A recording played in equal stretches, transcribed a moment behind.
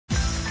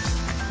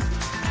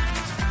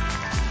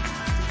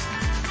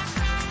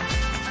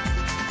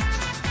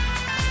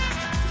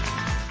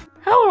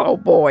Hello,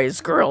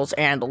 boys, girls,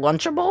 and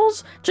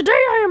Lunchables. Today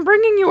I am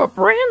bringing you a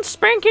brand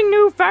spanking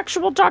new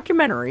factual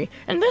documentary,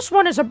 and this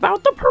one is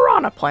about the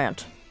Piranha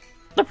Plant.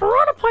 The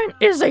Piranha Plant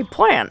is a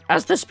plant,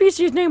 as the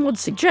species name would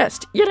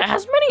suggest, yet it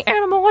has many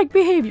animal-like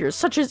behaviors,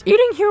 such as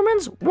eating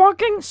humans,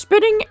 walking,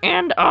 spitting,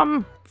 and,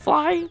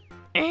 flying?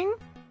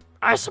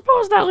 I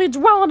suppose that leads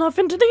well enough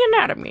into the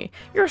anatomy.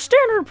 Your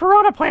standard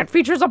piranha plant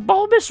features a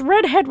bulbous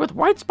red head with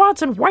white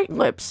spots and white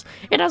lips.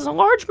 It has a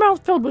large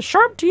mouth filled with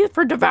sharp teeth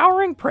for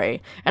devouring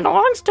prey, and a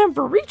long stem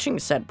for reaching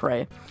said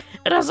prey.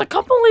 It has a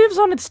couple leaves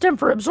on its stem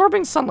for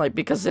absorbing sunlight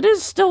because it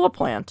is still a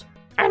plant.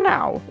 And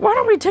now, why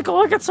don't we take a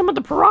look at some of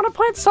the piranha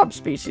plant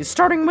subspecies,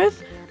 starting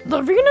with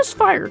the Venus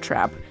fire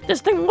trap. This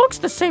thing looks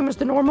the same as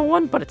the normal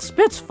one, but it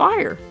spits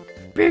fire.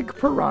 Big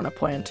piranha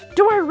plant.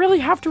 Do I really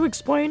have to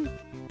explain?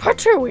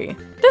 Patooey.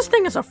 This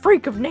thing is a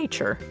freak of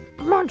nature.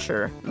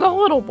 Muncher, the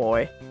little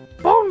boy.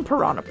 Bone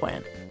piranha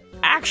plant.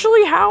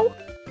 Actually how?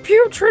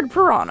 Putrid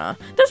piranha.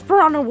 This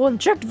piranha will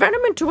inject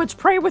venom into its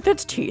prey with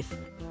its teeth.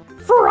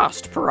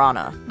 Frost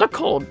piranha, the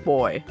cold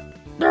boy.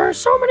 There are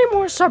so many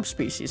more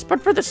subspecies,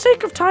 but for the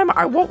sake of time,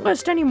 I won't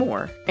list any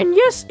more. And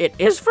yes, it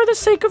is for the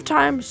sake of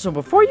time, so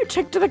before you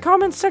tick to the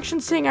comments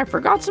section saying I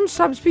forgot some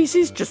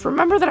subspecies, just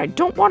remember that I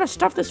don't want to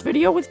stuff this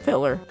video with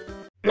filler.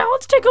 Now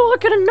let's take a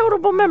look at a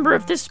notable member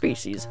of this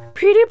species,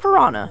 Petey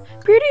Piranha.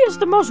 Petey is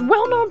the most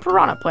well-known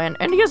piranha plant,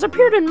 and he has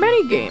appeared in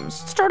many games,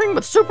 starting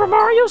with Super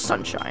Mario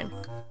Sunshine.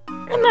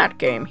 In that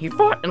game, he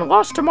fought and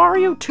lost to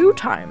Mario 2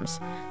 times.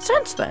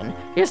 Since then,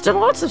 he has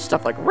done lots of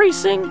stuff like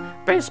racing,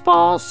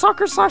 baseball,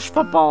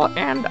 soccer/football,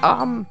 and,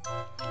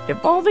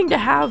 evolving to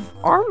have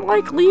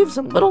arm-like leaves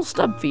and little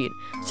stub feet.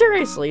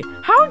 Seriously,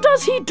 how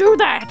does he do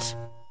that?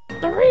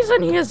 The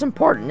reason he is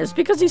important is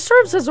because he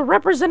serves as a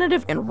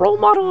representative and role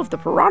model of the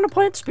piranha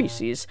plant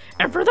species,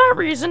 and for that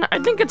reason, I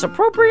think it's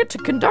appropriate to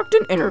conduct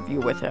an interview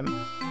with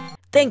him.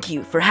 Thank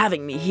you for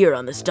having me here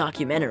on this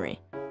documentary.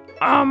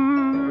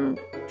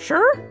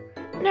 Sure?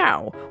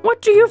 Now,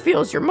 what do you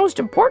feel is your most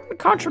important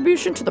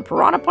contribution to the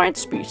piranha plant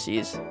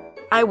species?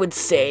 I would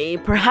say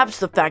perhaps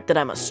the fact that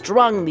I'm a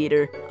strong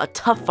leader, a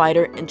tough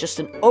fighter, and just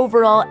an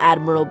overall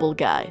admirable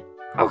guy.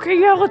 Okay,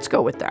 yeah, let's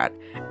go with that.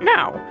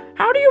 Now,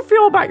 how do you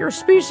feel about your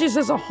species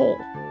as a whole?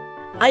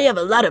 I have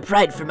a lot of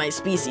pride for my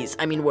species.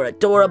 I mean, we're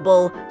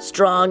adorable,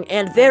 strong,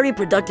 and very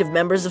productive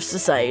members of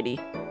society.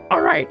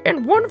 Alright,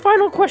 and one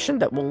final question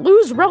that will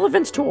lose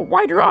relevance to a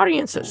wider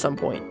audience at some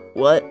point.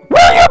 What?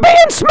 Will you be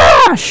in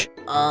Smash?!